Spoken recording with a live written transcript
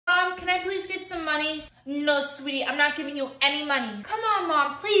I please get some money? No, sweetie, I'm not giving you any money. Come on,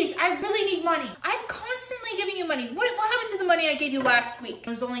 Mom, please. I really need money. I'm constantly giving you money. What happened to the money I gave you last week? It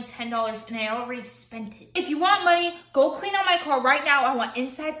was only $10 and I already spent it. If you want money, go clean out my car right now. I want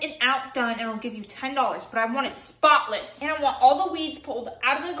inside and out done and I'll give you $10, but I want it spotless. And I want all the weeds pulled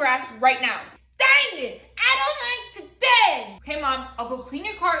out of the grass right now. Dang it! I don't like today! Okay, Mom, I'll go clean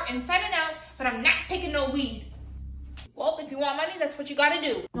your car inside and out, but I'm not picking no weed. Well, if you want money, that's what you gotta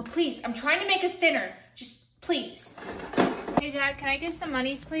do. No, please, I'm trying to make us dinner. Just, please. Hey, Dad, can I get some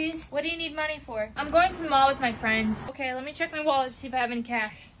monies, please? What do you need money for? I'm going to the mall with my friends. Okay, let me check my wallet to see if I have any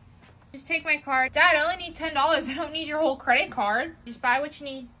cash. Just take my card. Dad, I only need $10. I don't need your whole credit card. Just buy what you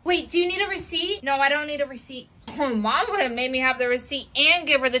need. Wait, do you need a receipt? No, I don't need a receipt. Oh, Mom would have made me have the receipt and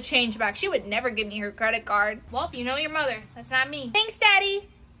give her the change back. She would never give me her credit card. Well, you know your mother. That's not me. Thanks, Daddy.